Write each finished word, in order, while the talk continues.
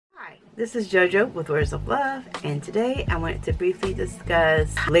this is JoJo with Words of Love, and today I wanted to briefly discuss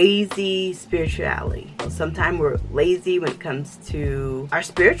lazy spirituality. Sometimes we're lazy when it comes to our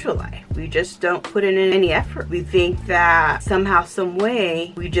spiritual life. We just don't put in any effort. We think that somehow, some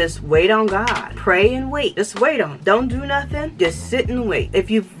way, we just wait on God. Pray and wait. Just wait on. Don't do nothing. Just sit and wait.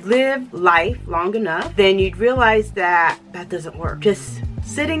 If you've lived life long enough, then you'd realize that that doesn't work. Just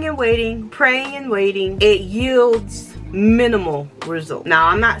sitting and waiting, praying and waiting, it yields minimal result. Now,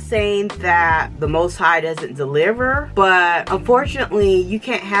 I'm not saying that the Most High doesn't deliver, but unfortunately, you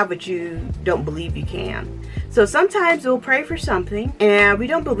can't have what you don't believe you can. So sometimes we'll pray for something and we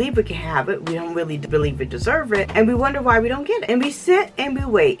don't believe we can have it. We don't really believe we deserve it. And we wonder why we don't get it. And we sit and we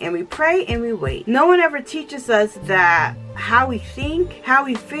wait and we pray and we wait. No one ever teaches us that how we think, how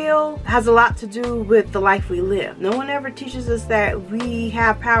we feel has a lot to do with the life we live. No one ever teaches us that we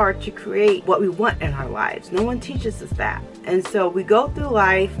have power to create what we want in our lives. No one teaches us that. And so we go through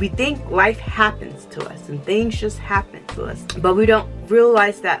life, we think life happens to us and things just happen to us. But we don't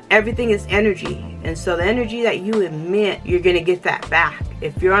realize that everything is energy. And so the energy that you emit, you're going to get that back.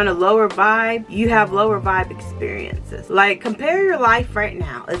 If you're on a lower vibe, you have lower vibe experiences. Like, compare your life right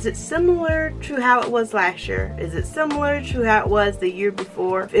now. Is it similar to how it was last year? Is it similar to how it was the year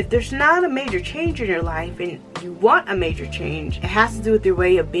before? If there's not a major change in your life and you want a major change, it has to do with your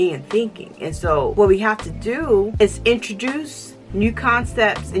way of being and thinking. And so what we have to do is introduce new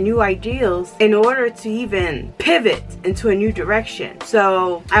concepts and new ideals in order to even pivot into a new direction.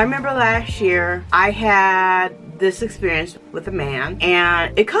 So I remember last year I had this experience with a man,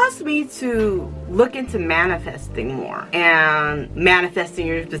 and it caused me to look into manifesting more and manifesting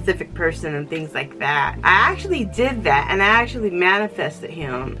your specific person and things like that. I actually did that, and I actually manifested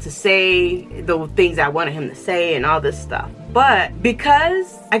him to say the things I wanted him to say and all this stuff. But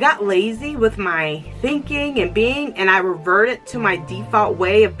because I got lazy with my thinking and being, and I reverted to my default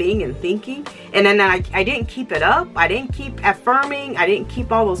way of being and thinking, and then I didn't keep it up, I didn't keep affirming, I didn't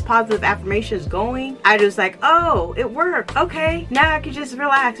keep all those positive affirmations going. I was like, oh, it worked. Okay, now I can just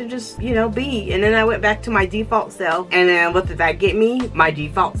relax and just, you know, be. And then I went back to my default self, and then what did that get me? My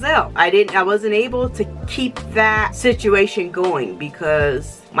default self. I wasn't able to keep that situation going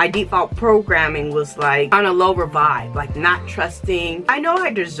because my default programming was like on a lower vibe, like not trusting. I know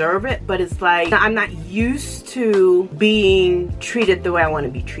I deserve it, but it's like I'm not used to being treated the way I want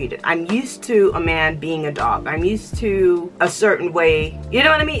to be treated. I'm used to a man being a dog. I'm used to a certain way. You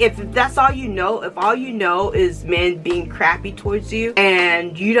know what I mean? If that's all you know, if all you know is men being crappy towards you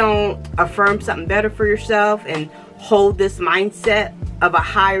and you don't affirm something better for yourself and hold this mindset of a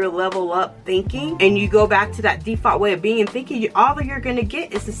higher level up thinking, and you go back to that default way of being and thinking, all that you're gonna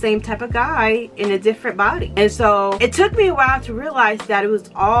get is the same type of guy in a different body. And so it took me a while to realize that it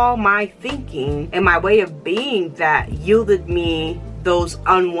was all my thinking and my way of being that yielded me those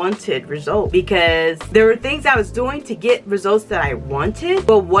unwanted results, because there were things I was doing to get results that I wanted,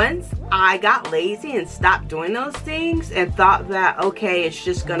 but once I got lazy and stopped doing those things and thought that, okay, it's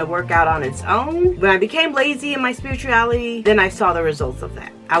just gonna work out on its own, when I became lazy in my spirituality, then I saw the results of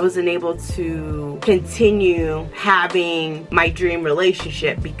that. I wasn't able to continue having my dream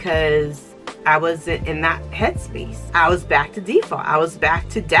relationship because I wasn't in that headspace. I was back to default. I was back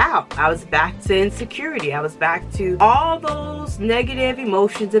to doubt. I was back to insecurity. I was back to all those negative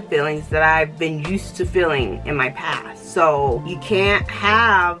emotions and feelings that I've been used to feeling in my past. So you can't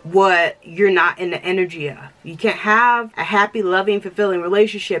have what you're not in the energy of. You can't have a happy, loving, fulfilling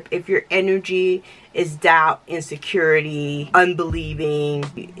relationship if your energy is doubt, insecurity, unbelieving.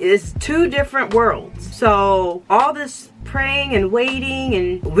 It's two different worlds. So all this praying and waiting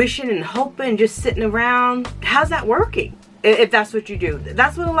and wishing and hoping, just sitting around, how's that working? If that's what you do.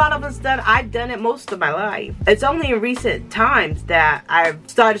 That's what a lot of us done. I've done it most of my life. It's only in recent times that I've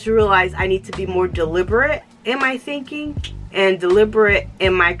started to realize I need to be more deliberate in my thinking and deliberate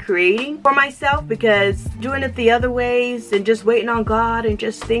in my creating for myself, because doing it the other ways and just waiting on God and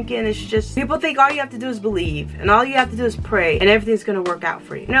just thinking, it's just, people think all you have to do is believe and all you have to do is pray and everything's gonna work out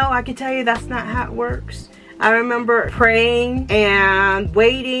for you. No, I can tell you that's not how it works. I remember praying and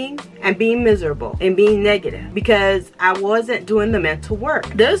waiting and being miserable and being negative because I wasn't doing the mental work.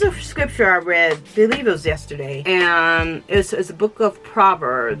 There's a scripture I read, I believe it was yesterday, and it's a book of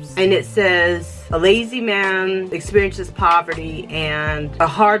Proverbs, and it says, a lazy man experiences poverty and a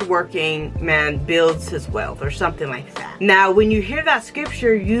hardworking man builds his wealth, or something like that. Now, when you hear that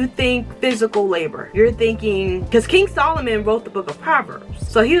scripture, you think physical labor. You're thinking, because King Solomon wrote the book of Proverbs,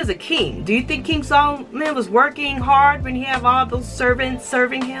 so he was a king. Do you think King Solomon was working hard when he had all those servants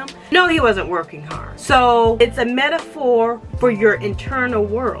serving him? No, he wasn't working hard. So it's a metaphor for your internal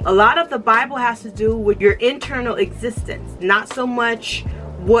world. A lot of the Bible has to do with your internal existence, not so much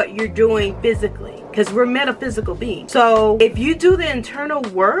what you're doing physically, because we're metaphysical beings. So if you do the internal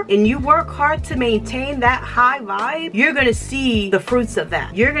work and you work hard to maintain that high vibe, you're gonna see the fruits of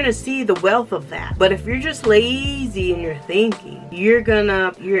that. You're gonna see the wealth of that. But if you're just lazy in your thinking, you're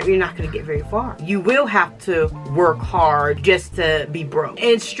not gonna get very far. You will have to work hard just to be broke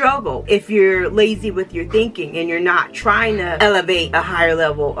and struggle if you're lazy with your thinking and you're not trying to elevate a higher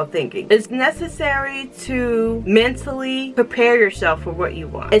level of thinking. It's necessary to mentally prepare yourself for what you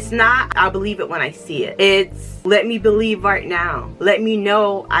want. It's not, I believe it when I see it. It's, let me believe right now. Let me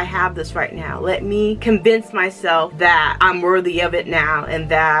know I have this right now. Let me convince myself that I'm worthy of it now and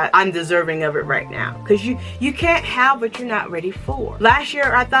that I'm deserving of it right now. Because you can't have what you're not ready for. Last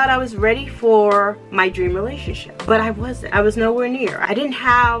year, I thought I was ready for my dream relationship, but I wasn't. I was nowhere near. I didn't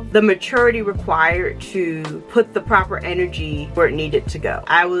have the maturity required to put the proper energy where it needed to go.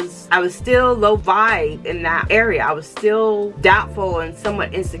 I was still low vibe in that area. I was still doubtful and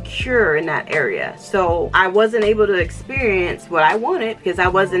somewhat insecure in that area. So I wasn't able to experience what I wanted because I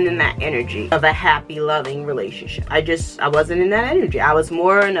wasn't in that energy of a happy, loving relationship. I wasn't in that energy. I was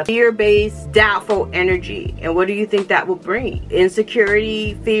more in a fear-based, doubtful energy. And what do you think that will bring?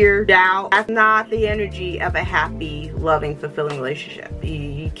 Insecurity, fear, doubt. That's not the energy of a happy, loving, fulfilling relationship.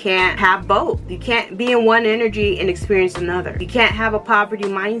 You can't have both. You can't be in one energy and experience another. You can't have a poverty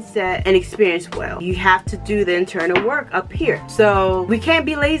mindset and experience wealth. You have to do the internal work up here. So we can't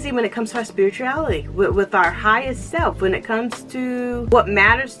be lazy when it comes to our spirituality, with our highest self. When it comes to what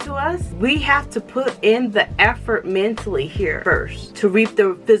matters to us, we have to put in the effort mentally here first to reap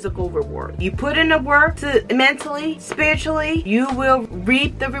the physical reward. You put in the work mentally, spiritually, you will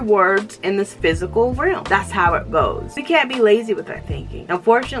reap the rewards in this physical realm. That's how it goes. We can't be lazy with our thinking.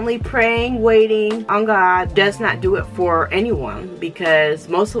 Unfortunately, praying, waiting on God does not do it for anyone, because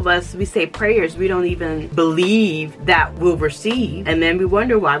most of us, we say prayers we don't even believe that we'll receive, and then we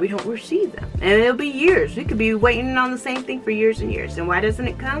wonder why we don't receive them. And it'll be years. We could be waiting on the same thing for years and years. And why doesn't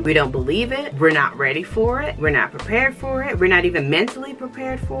it come? We don't believe it. We're not ready for it. We're not prepared for it. We're not even mentally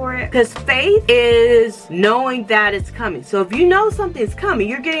prepared for it. Because faith is knowing that it's coming. So if you know something's coming,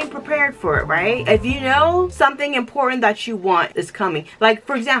 you're getting prepared for it, right? If you know something important that you want is coming, like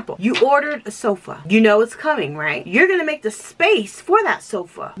for example, you ordered a sofa. You know it's coming, right? You're going to make the space for that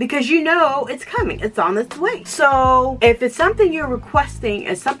sofa because you know it's coming. It's on its way. So if it's something you're requesting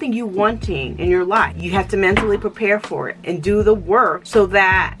and something you wanting in your life, you have to mentally prepare for it and do the work so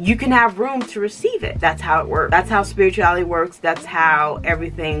that you can have room to receive it. That's how it works. That's how spirituality works. That's how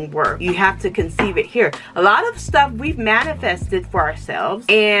everything works. You have to conceive it here. A lot of stuff we've manifested for ourselves,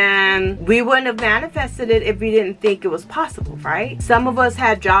 and we wouldn't have manifested it if we didn't think it was possible, right? Some of us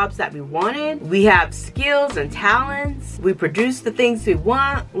had jobs that we wanted. We have skills and talents. We produce the things we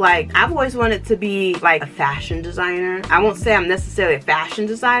want. Like, I've always wanted to be like a fashion designer. I won't say I'm necessarily a fashion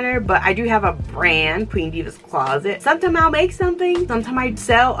designer, but I do have a brand, Queen Diva's Closet. Sometimes I'll make something. Sometimes I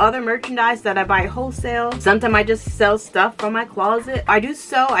sell other merchandise that I buy wholesale. Sometimes I just sell stuff from my closet. I do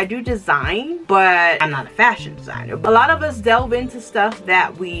sew, I do design, but I'm not a fashion designer. A lot of us delve into stuff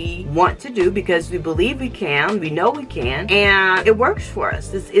that we want to do because we believe we can, we know we can, and it works for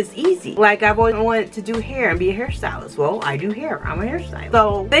us. It's easy. Like, I've always wanted to do hair and be a hairstylist. Well, I do hair. I'm a hairstylist.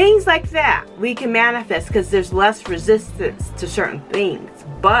 So things like that we can manifest because there's less resistance to certain things.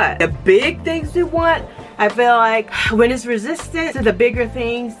 But the big things we want, I feel like when it's resistant to the bigger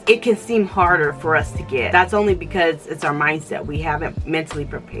things, it can seem harder for us to get. That's only because it's our mindset. We haven't mentally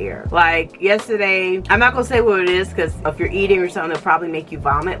prepared. Like yesterday, I'm not gonna say what it is because if you're eating or something, it'll probably make you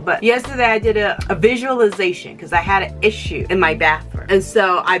vomit. But yesterday I did a visualization because I had an issue in my bathroom. And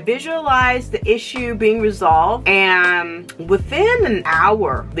so I visualized the issue being resolved, and within an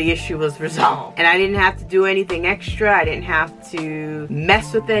hour, the issue was resolved. And I didn't have to do anything extra. I didn't have to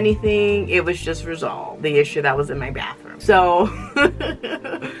mess with anything. It was just resolved, the issue that was in my bathroom. So,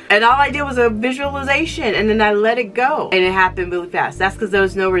 and all I did was a visualization, and then I let it go, and it happened really fast. That's because there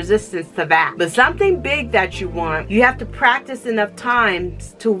was no resistance to that. But something big that you want, you have to practice enough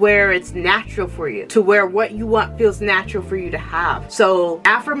times to where it's natural for you, to where what you want feels natural for you to have. So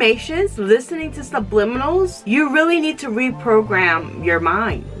affirmations, listening to subliminals, you really need to reprogram your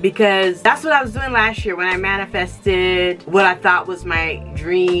mind, because that's what I was doing last year when I manifested what I thought was my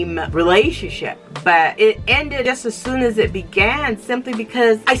dream relationship. but it ended just as soon as it began, simply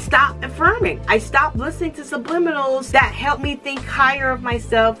because I stopped affirming. I stopped listening to subliminals that helped me think higher of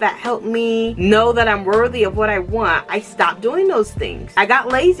myself, that helped me know that I'm worthy of what I want. I stopped doing those things. I got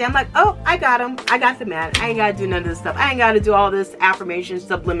lazy. I'm like, oh, I got them. I got the man. I ain't got to do none of this stuff. I ain't got to do all this affirmations,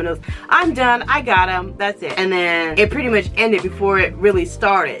 subliminals. I'm done. I got them. That's it. And then it pretty much ended before it really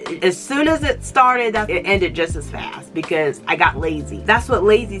started. As soon as it started, it ended just as fast because I got lazy. That's what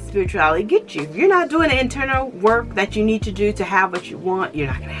lazy spirituality gets you. If you're not doing the internal work that you need to do to have what you want, you're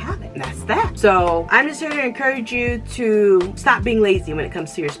not going to have it. And that's that. So I'm just here to encourage you to stop being lazy when it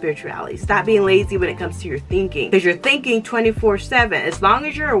comes to your spirituality. Stop being lazy when it comes to your thinking, because you're thinking 24/7. As long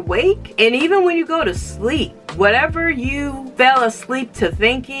as you're awake, and even when you go to sleep, whatever you fell asleep to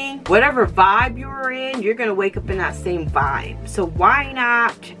thinking, whatever vibe you were in, you're gonna wake up in that same vibe. So why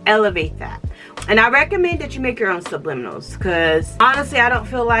not elevate that? And I recommend that you make your own subliminals, because honestly, I don't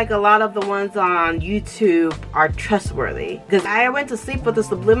feel like a lot of the ones on YouTube are trustworthy. Because I went to sleep with a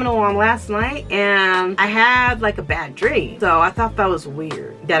subliminal on last night and I had like a bad dream. So I thought that was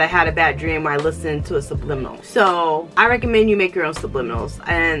weird that I had a bad dream when I listened to a subliminal. So I recommend you make your own subliminals.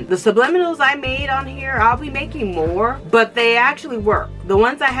 And the subliminals I made on here, I'll be making more, but they actually work. The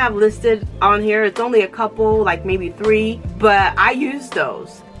ones I have listed on here, it's only a couple, like maybe 3, but I use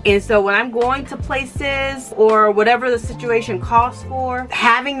those. And so when I'm going to places or whatever the situation calls for,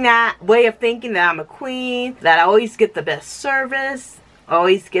 having that way of thinking that I'm a queen, that I always get the best service,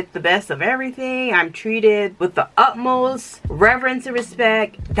 always get the best of everything, I'm treated with the utmost reverence and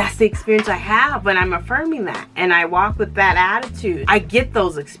respect, that's the experience I have when I'm affirming that. And I walk with that attitude. I get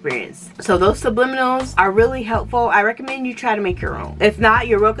those experiences. So those subliminals are really helpful. I recommend you try to make your own. If not,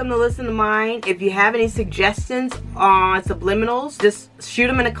 you're welcome to listen to mine. If you have any suggestions on subliminals, just shoot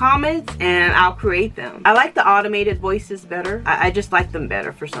them in the comments and I'll create them. I like the automated voices better. I just like them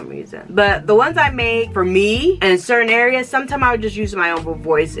better for some reason. But the ones I make for me in certain areas, sometimes I would just use my own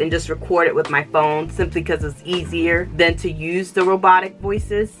voice and just record it with my phone, simply because it's easier than to use the robotic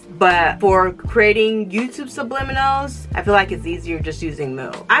voices. But for creating YouTube subliminals, I feel like it's easier just using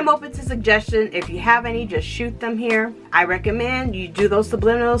those. I'm open to suggestions. If you have any, just shoot them here. I recommend you do those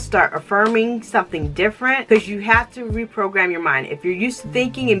subliminals, start affirming something different, because you have to reprogram your mind. If you're used to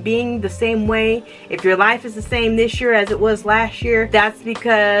thinking and being the same way, if your life is the same this year as it was last year, that's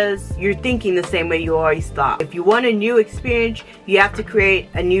because you're thinking the same way you always thought. If you want a new experience, you have to create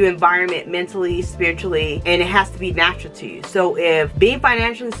a new environment mentally, spiritually, and it has to be natural to you. So if being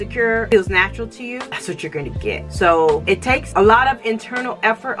financially secure feels natural to you, that's what you're going to get. So it takes a lot of internal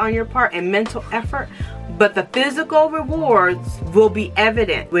effort on your part and mental effort, but the physical rewards will be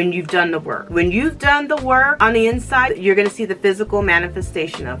evident when you've done the work. When you've done the work on the inside, you're going to see the physical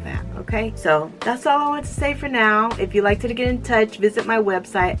manifestation of that. Okay, so that's all I want to say for now. If you'd like to get in touch, visit my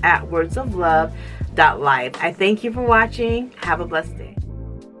website at wordsoflove.live. I thank you for watching. Have a blessed day.